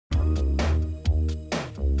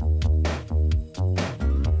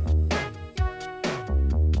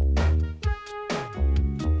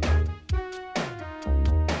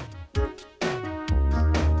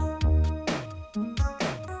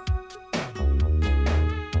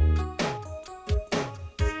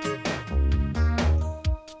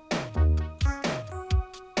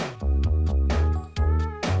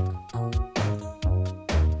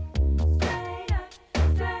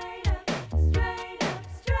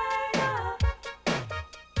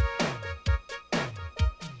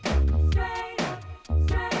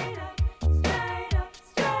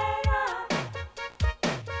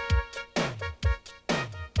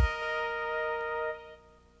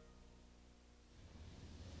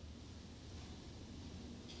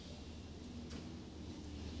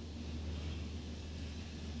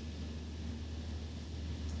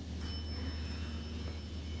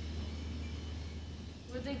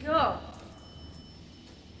they go?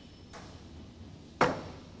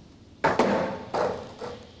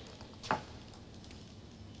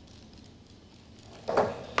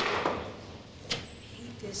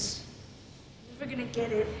 Never gonna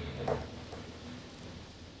get it. I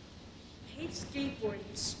hate skateboarding.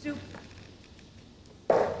 It's stupid.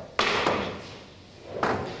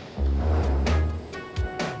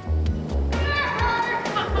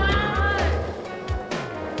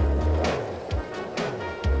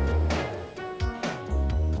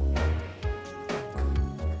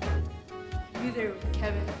 You there with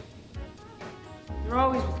Kevin. You're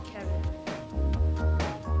always with Kevin.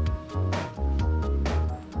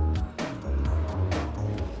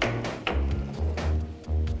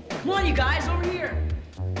 Come on, you guys, over here.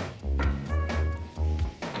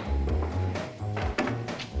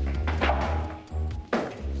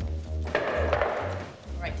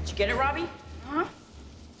 All right, did you get it, Robbie? Huh?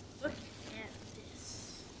 Look at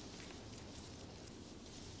this.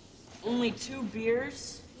 Only 2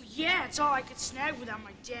 beers? Well, yeah, it's all I could snag without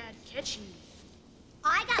my dad catching me.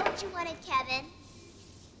 I got what you wanted, Kevin.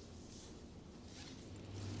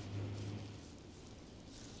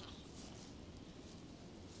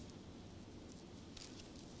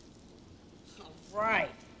 All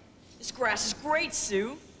right. This grass is great,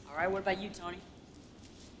 Sue. All right, what about you, Tony?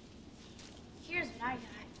 Here's what I got.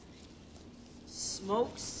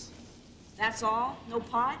 Smokes? That's all? No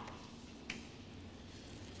pot?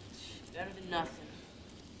 Better than nothing.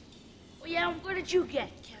 Oh, yeah, what did you get,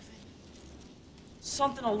 Kevin?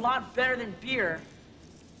 Something a lot better than beer.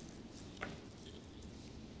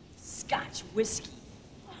 Scotch whiskey.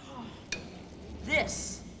 Oh,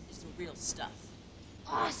 This is the real stuff.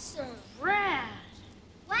 Awesome. rad.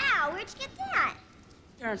 Wow, where'd you get that?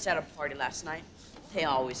 Parents had a party last night. They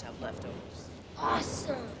always have leftovers.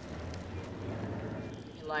 Awesome.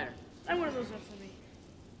 Hey, lighter. Light one of those up for me.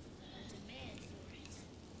 Demand for it.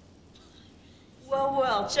 Well,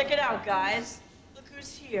 well, check it out, guys. Look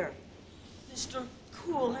who's here. Mr.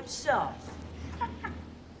 Cool himself.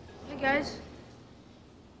 Hey, guys.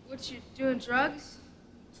 What, you doing drugs?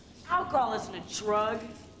 Alcohol isn't a drug.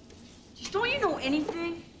 Just don't you know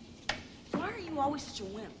anything? Why are you always such a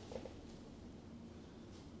wimp?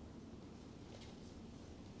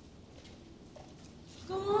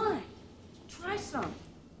 Go on. Try some.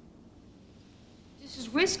 This is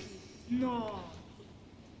whiskey. No.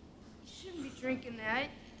 You shouldn't be drinking that.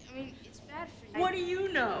 I mean, it's bad for you. What do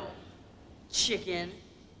you know, chicken?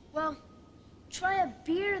 Well, try a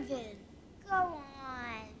beer then. Go on.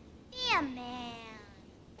 Be a man.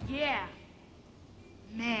 Yeah.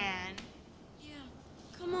 Man. Yeah.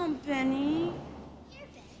 Come on, Benny. Here,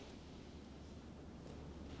 Ben.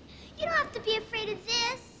 You don't have to be afraid of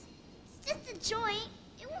this. It's just a joint.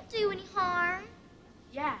 It won't do you any harm.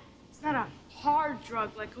 Yeah. It's not a hard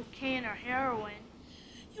drug like cocaine or heroin.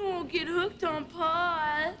 You won't get hooked on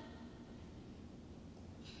pot.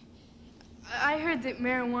 I heard that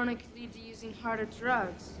marijuana could lead to using harder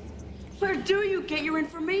drugs. Where do you get your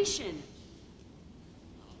information?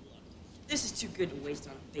 This is too good to waste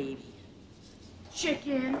on a baby.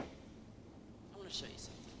 Chicken. I want to show you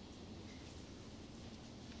something.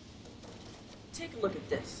 Take a look at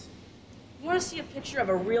this. You want to see a picture of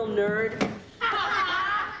a real nerd?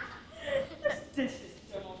 This is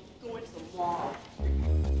dumb. Go into the mall.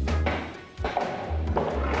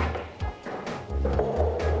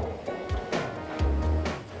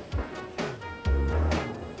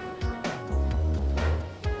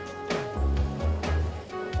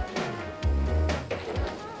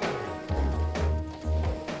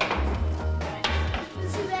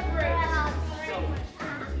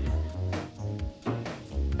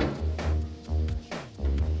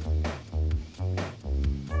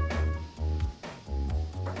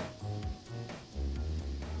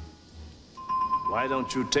 Why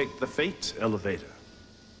don't you take the fate elevator?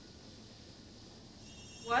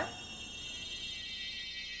 What?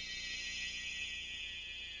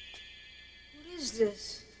 What is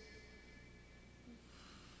this?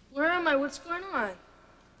 Where am I? What's going on?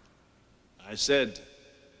 I said,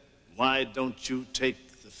 why don't you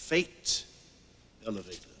take the fate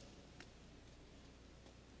elevator?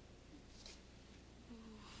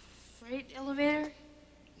 Freight elevator?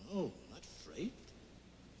 No, not freight.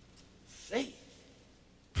 Faith.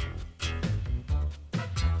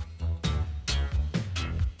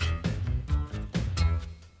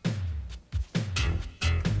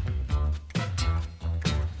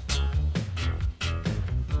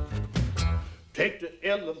 Take the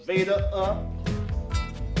elevator up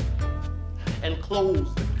and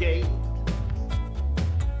close the gate.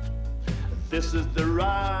 This is the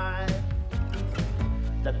ride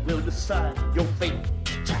that will decide your fate.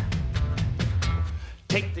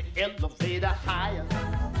 Take the elevator higher.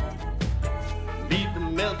 Leave the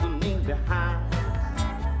mezzanine behind.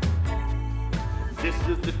 This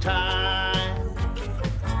is the time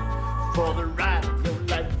for the ride of your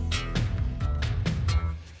life.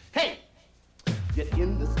 Hey, get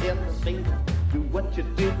in this elevator. Do what you're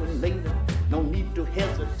doing later. No need to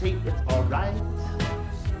hesitate, it's all right.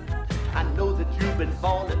 I know that you've been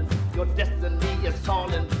falling. Your destiny is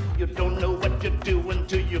calling. You don't know what you're doing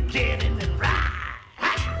till you get in and ride.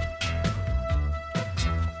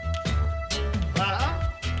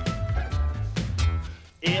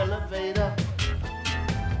 Elevator.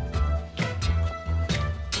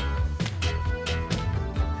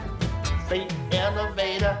 Fate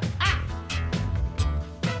elevator.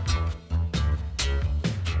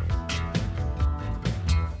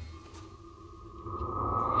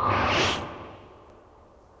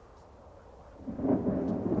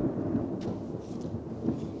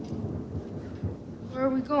 Where are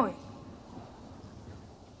we going?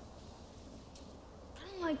 I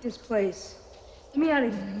don't like this place. Get me out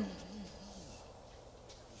of here.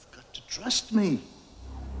 You've got to trust me.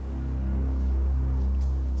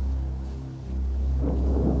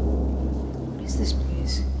 What is this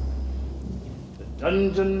place? The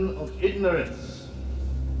dungeon of ignorance.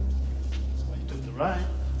 That's why you took the ride.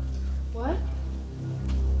 What?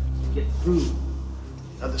 Get through to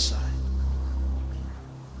the other side.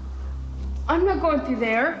 I'm not going through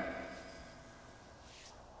there.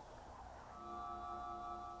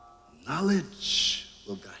 Knowledge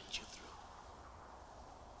will guide you through.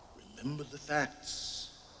 Remember the facts,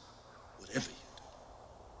 whatever you do.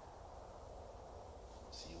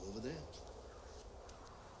 See you over there.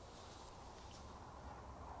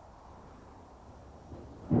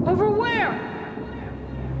 Over where?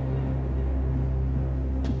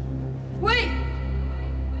 Wait!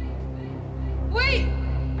 Wait!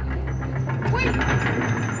 Wait!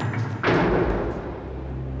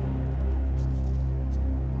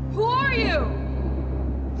 Who are you?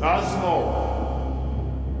 Cosmo.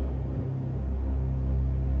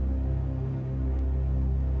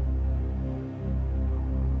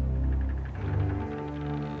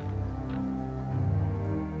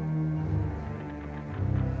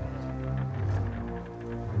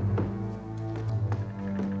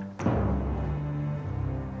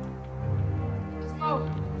 Cosmo.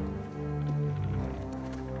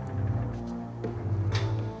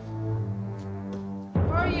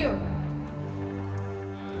 Where are you?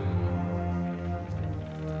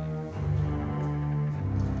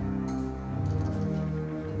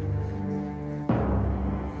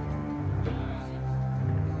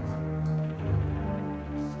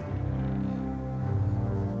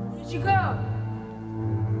 Where'd you go?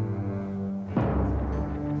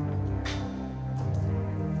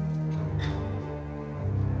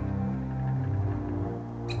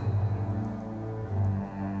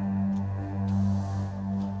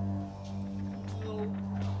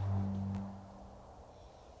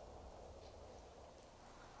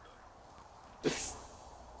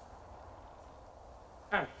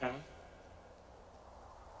 Hi, pal.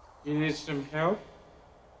 You need some help?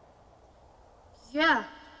 Yeah.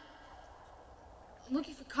 I'm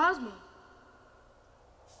looking for Cosmo.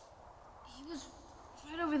 He was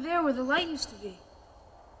right over there where the light used to be.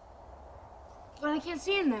 But I can't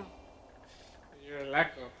see him now. You're a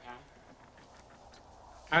lacko, pal.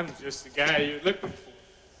 I'm just the guy you're looking for.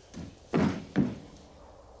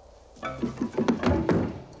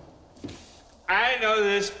 I know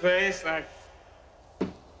this place like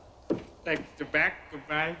the back of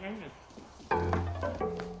my hand.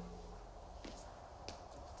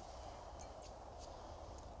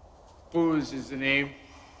 Booze is the name.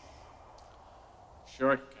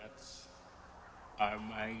 Shortcuts are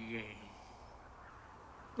my game.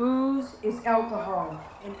 Booze is alcohol,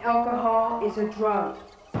 and alcohol is a drug.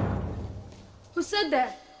 Who said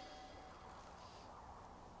that?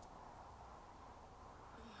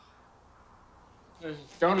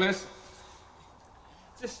 Don't listen.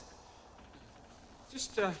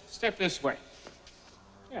 Just step this way.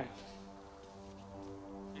 Yeah.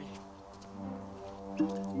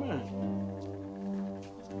 Come on.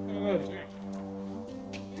 Have a little drink.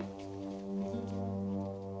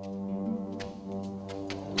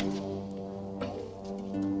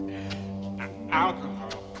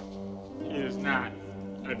 Alcohol is not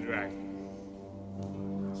a drug.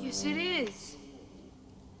 Yes, it is.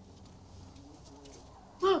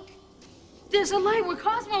 Look, there's a light where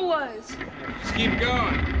Cosmo was. Just keep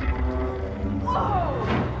going. Whoa!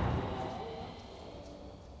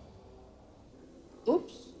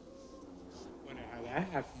 Oops. Wonder how that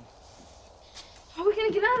happened. How are we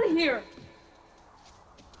gonna get out of here?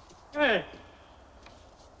 Hey,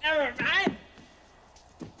 Never mind.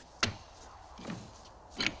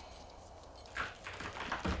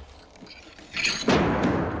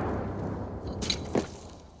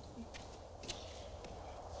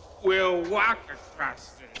 We'll walk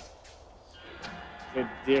across this. The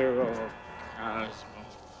dear old Cosmo.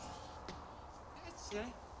 That's it.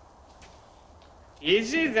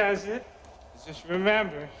 Easy does it. Just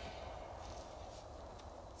remember,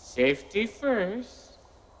 safety first.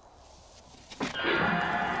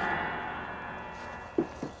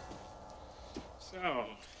 So,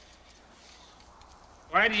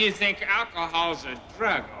 why do you think alcohol's a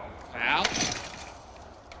drug, old pal?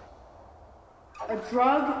 A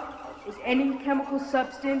drug is any chemical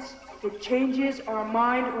substance that changes our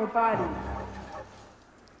mind or body.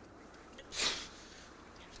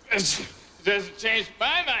 It doesn't change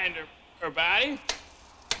my mind or body.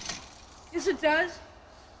 Yes, it does.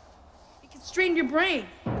 It can strain your brain,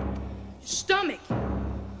 your stomach,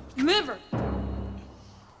 your liver.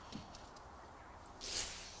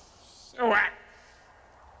 So what?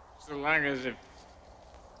 So long as it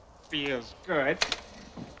feels good.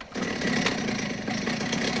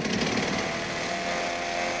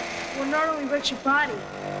 Well, not only wrecks your body,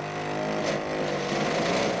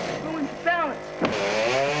 it ruins your balance.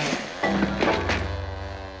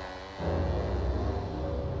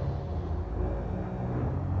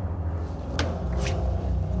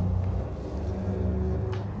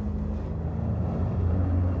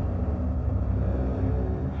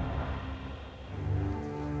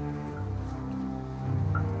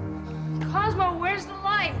 Cosmo, where's the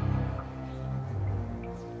light?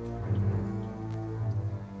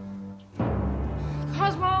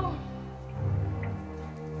 Cosmo!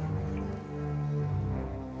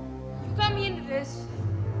 You got me into this.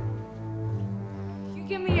 You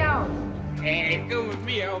get me out. Hey, go with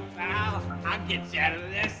me, old pal. I'll get you out of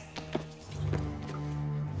this.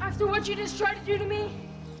 After what you just tried to do to me,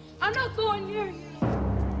 I'm not going near you.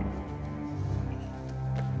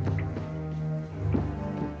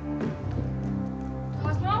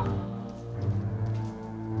 Cosmo?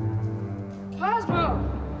 Cosmo!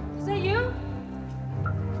 Is that you?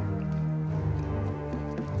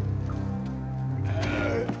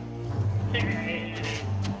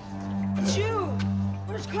 It's you!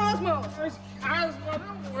 Where's Cosmo? Where's Cosmo?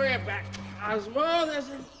 Don't worry about Cosmo. There's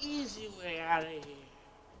an easy way out of here.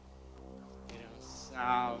 It'll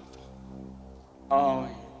solve all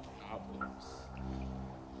your problems.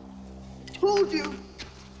 Told you!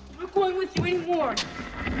 I'm not going with you anymore.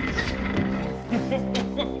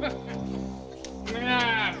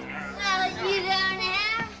 Nah. Well, you don't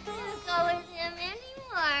have to go with him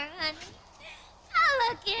anymore, honey. I'll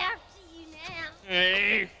look after you now.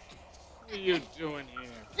 Hey, what are you doing here?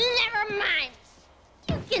 Never mind.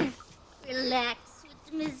 You can relax with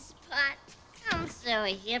Mrs. Potts. I'm so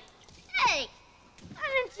hip. Hey, why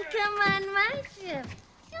don't you come on my ship?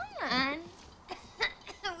 Come on.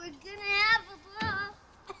 We're gonna have a ball.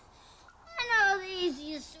 I know the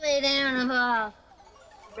easiest way down of all.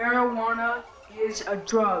 Marijuana is a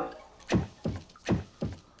drug.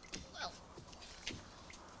 Well,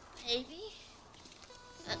 maybe.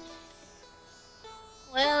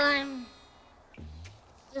 Well, I'm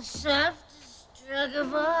the softest drug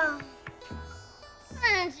of all. Why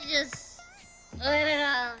don't you just let it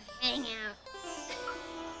all hang out?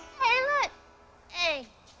 Hey, look. Hey,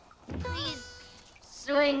 please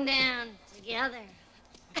swing down together.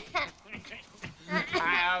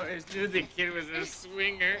 I always knew the kid was a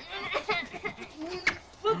swinger.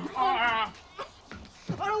 I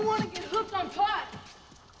don't want to get hooked on pot.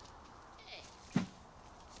 Hey,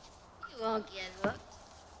 you won't get hooked.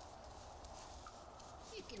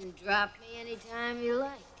 You can drop me anytime you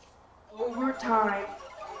like. Over time,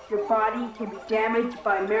 your body can be damaged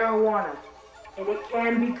by marijuana, and it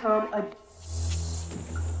can become a...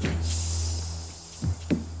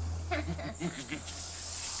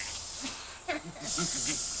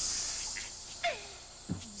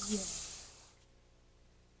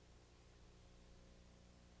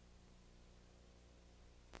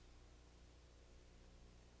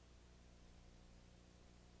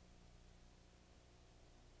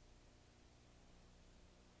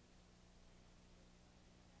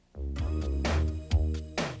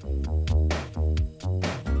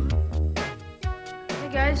 Hey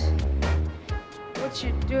guys, what,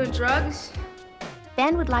 you doing drugs?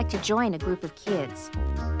 Ben would like to join a group of kids,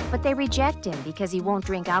 but they reject him because he won't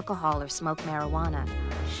drink alcohol or smoke marijuana. You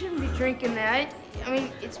shouldn't be drinking that. I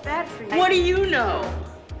mean, it's bad for you. What do you know,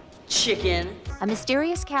 chicken? A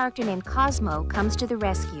mysterious character named Cosmo comes to the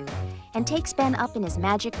rescue and takes Ben up in his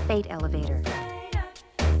magic fate elevator.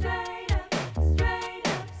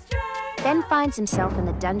 Ben Ben finds himself in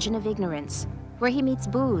the dungeon of ignorance, where he meets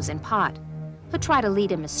Booze and Pot, who try to lead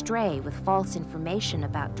him astray with false information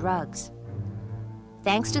about drugs.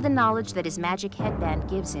 Thanks to the knowledge that his magic headband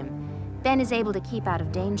gives him, Ben is able to keep out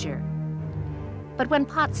of danger. But when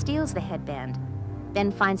Pot steals the headband, Ben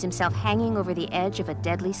finds himself hanging over the edge of a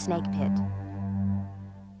deadly snake pit.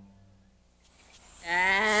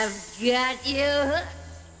 I've got you hooked.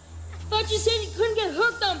 I thought you said you couldn't get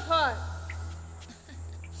hooked on pot.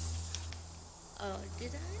 Oh, did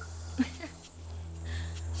I?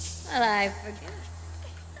 Well, I forgot.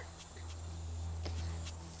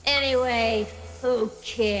 Anyway, who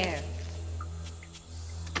cares?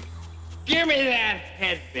 Give me that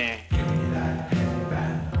headband. Give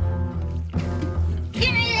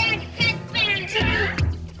me that headband!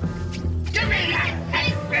 Give me that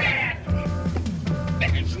headband!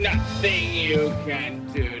 There's nothing you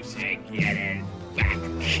can do to get it back.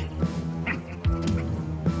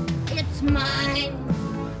 It's mine.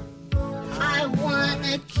 I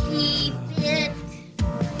wanna keep it.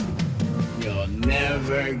 You'll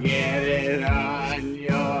never get it on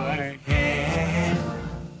your head.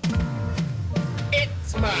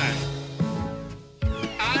 It's mine.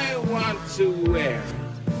 I want to wear it.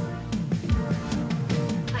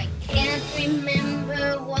 I can't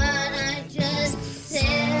remember what I just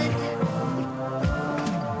said.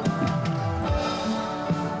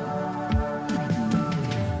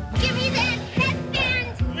 Give me that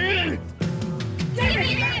headband! Give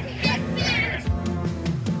me that headband!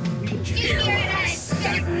 You hear what I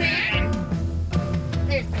said, man?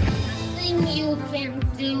 There's nothing you can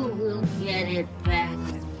do, we'll get it back.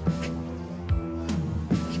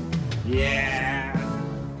 Yeah,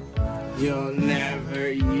 you'll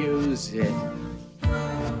never use it.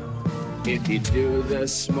 If you do, the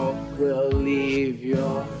smoke will leave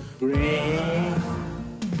your brain.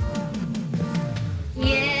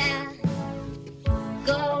 Yeah,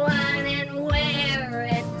 go on and wear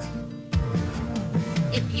it.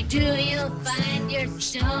 If you do, you'll find you're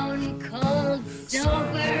stone cold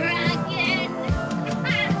sober again.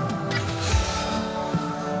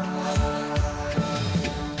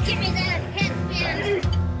 Give me that headband.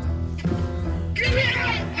 Give me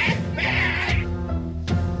that headband.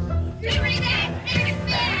 Give me that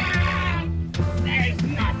headband. There's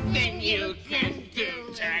nothing you can do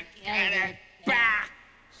to get it back.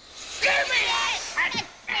 Give me that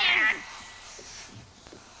headband.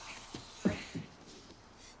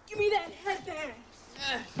 Give me that headband.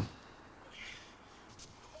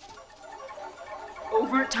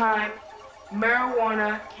 Over time,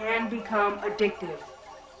 marijuana can become addictive.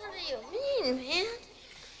 What do you mean, man?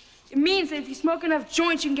 It means that if you smoke enough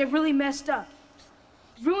joints, you can get really messed up.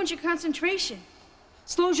 It ruins your concentration,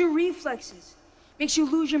 slows your reflexes, makes you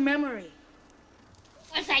lose your memory.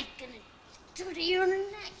 What's I gonna do to you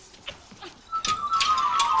next?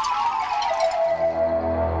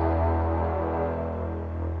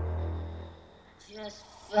 Just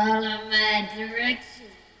follow my directions.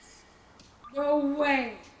 No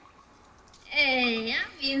way. Hey,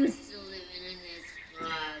 I'm used to living in this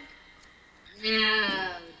fog.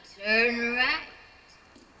 Now, turn right.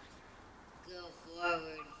 Go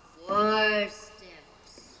forward 4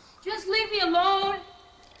 steps. Just leave me alone.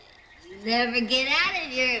 You never get out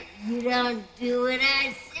of here if you don't do what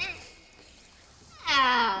I say.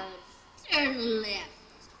 Now, turn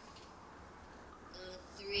left. Go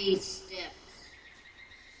 3 steps.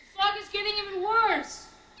 The fog is getting even worse.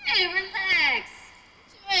 Hey, relax.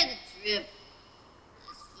 Enjoy the trip.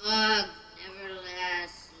 This fog never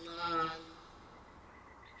lasts long.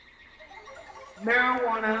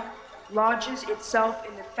 Marijuana lodges itself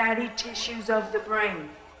in the fatty tissues of the brain.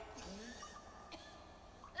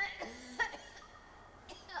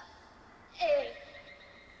 Hey,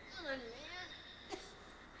 come on, man.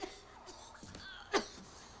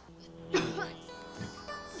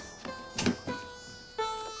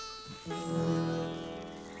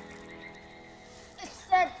 What's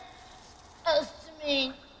that supposed to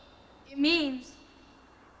mean? It means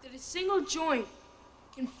that a single joint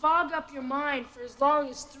can fog up your mind for as long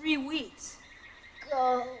as 3 weeks.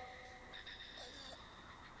 Go.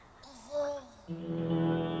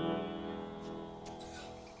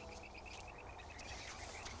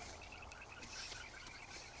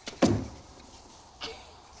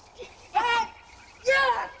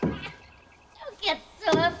 Don't get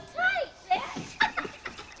so uptight, man.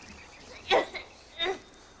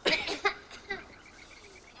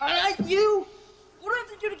 I like you. What do I have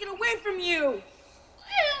to do to get away from you?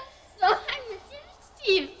 Well, so I'm attached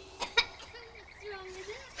to you. What's wrong with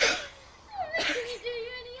that? I'm not gonna do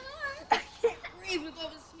you any harm. I can't breathe with all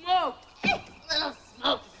the smoke. Little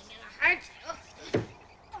smoke isn't gonna hurt you.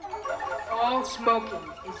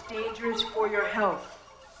 is dangerous for your health.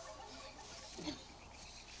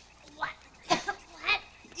 What? What?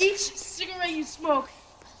 Each cigarette you smoke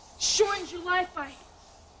shortens your life by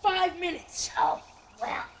 5 minutes. Oh,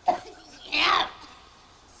 well, yeah.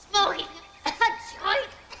 Smoking a joint.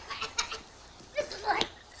 This is like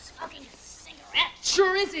smoking a cigarette.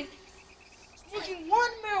 Sure isn't. Smoking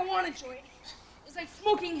one marijuana joint is like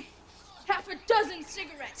smoking half a dozen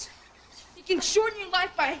cigarettes. It can shorten your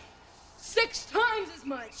life by 6 times as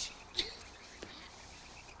much.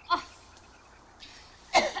 Oh.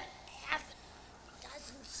 Half a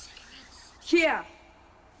dozen cigarettes. Yeah.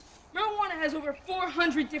 Marijuana has over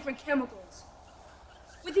 400 different chemicals,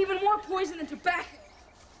 with even more poison than tobacco.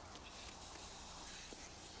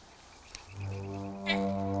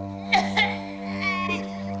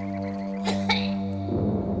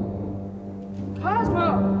 Cosmo!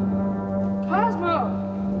 Cosmo!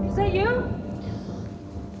 Is that you?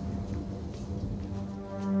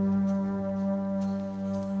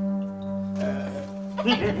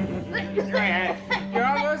 You're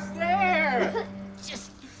almost there.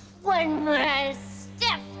 Just one more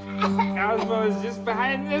step. Cosmo is just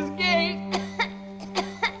behind this gate.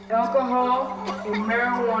 Alcohol and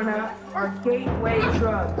marijuana are gateway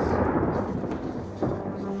drugs.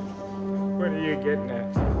 What are you getting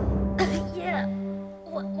at? Yeah.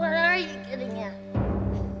 What are you getting at?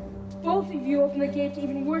 Both of you open the gate to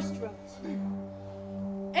even worse drugs.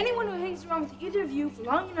 Anyone who hangs around with either of you for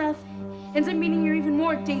long enough ends up meeting your even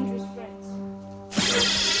more dangerous friends.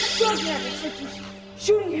 Drug habits such as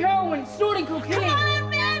shooting heroin, snorting cocaine. Come on,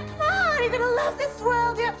 man, come on. You're gonna love this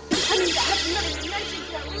world. Yeah. I mean, that's another dimension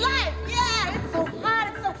to your life. Yeah, it's so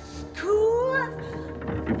hot, it's so cool.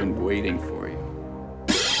 We've been waiting for you.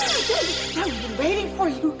 Yeah, we've been waiting for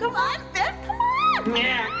you. Come on, Ben, come on.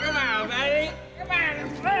 Yeah, come on, buddy. Come on,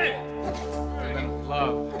 let's play. You're gonna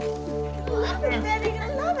love. Love it, Ben, you're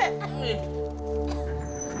gonna love it.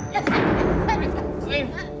 Wait,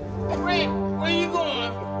 where are you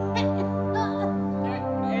going? Hey, little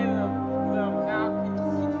Malcolm.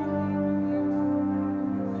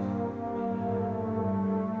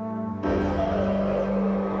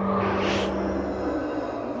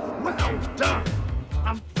 Well done.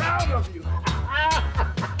 I'm proud of you.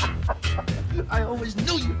 I always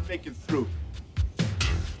knew you'd make it through.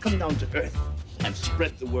 Come down to Earth and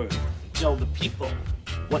spread the word. Tell the people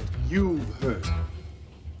what you've heard.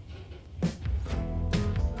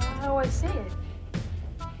 How do I say it?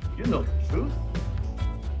 You know the truth.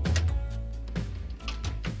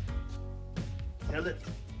 Tell it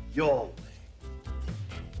your way.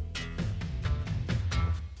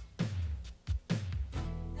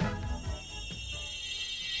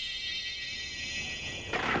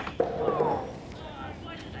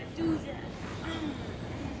 Why did I do that?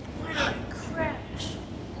 Why did I crash?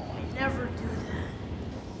 Oh, I never do that.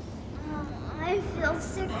 I feel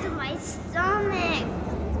sick to my stomach.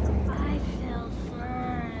 I felt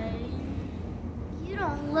fine. You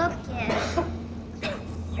don't look it.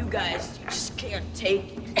 You guys, you just can't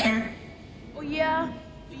take it. Oh, yeah?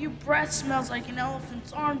 Your breath smells like an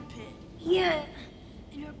elephant's armpit. Yeah,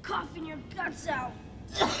 and you're coughing your guts out.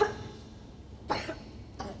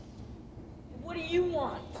 What do you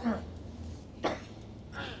want? Have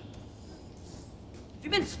you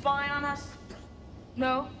been spying on us?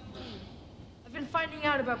 No. I've been finding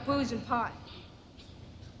out about booze and pot.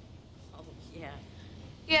 Oh, yeah.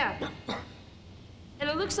 Yeah. And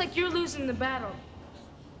it looks like you're losing the battle.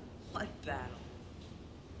 What battle?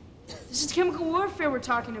 This is chemical warfare we're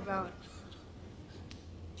talking about.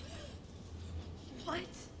 What?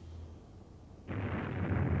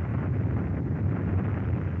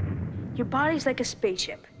 Your body's like a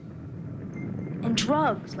spaceship. And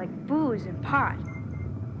drugs, like booze and pot,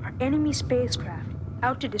 are enemy spacecraft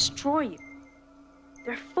out to destroy you.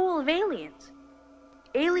 They're full of aliens.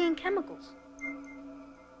 Alien chemicals.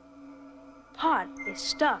 Pot is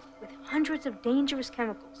stuffed with hundreds of dangerous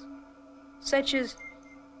chemicals, such as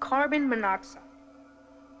carbon monoxide,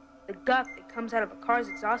 the guff that comes out of a car's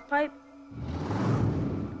exhaust pipe,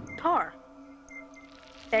 tar,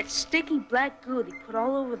 that sticky black goo they put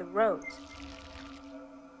all over the roads,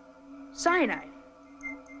 cyanide,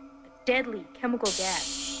 a deadly chemical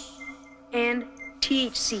gas, and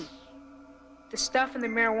THC, the stuff in the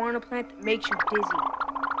marijuana plant that makes you dizzy.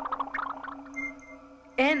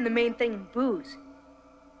 And the main thing in booze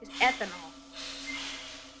is ethanol,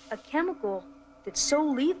 a chemical that's so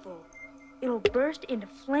lethal, it'll burst into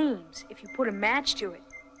flames if you put a match to it.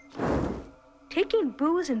 Taking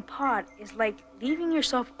booze and pot is like leaving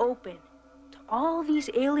yourself open to all these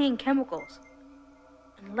alien chemicals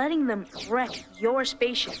and letting them wreck your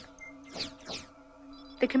spaceship.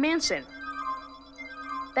 The command center.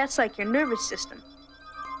 That's like your nervous system,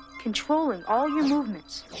 controlling all your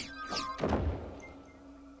movements.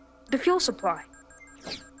 The fuel supply.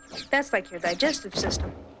 That's like your digestive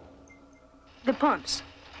system. The pumps.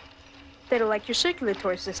 That are like your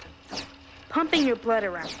circulatory system, pumping your blood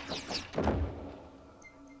around.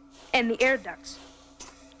 And the air ducts.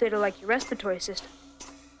 That are like your respiratory system,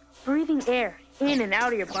 breathing air in and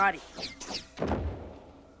out of your body.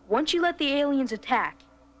 Once you let the aliens attack,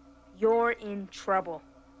 you're in trouble.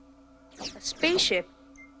 A spaceship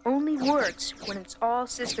only works when it's all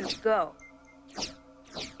systems go.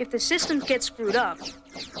 If the systems get screwed up...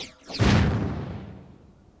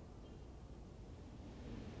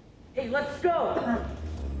 Hey, let's go.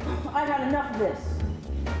 I got enough of this.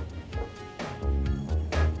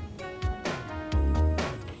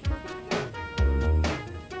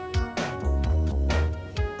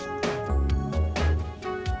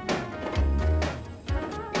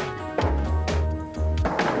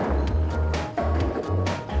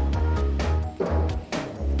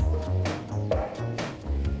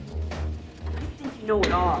 Know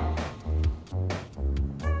it all.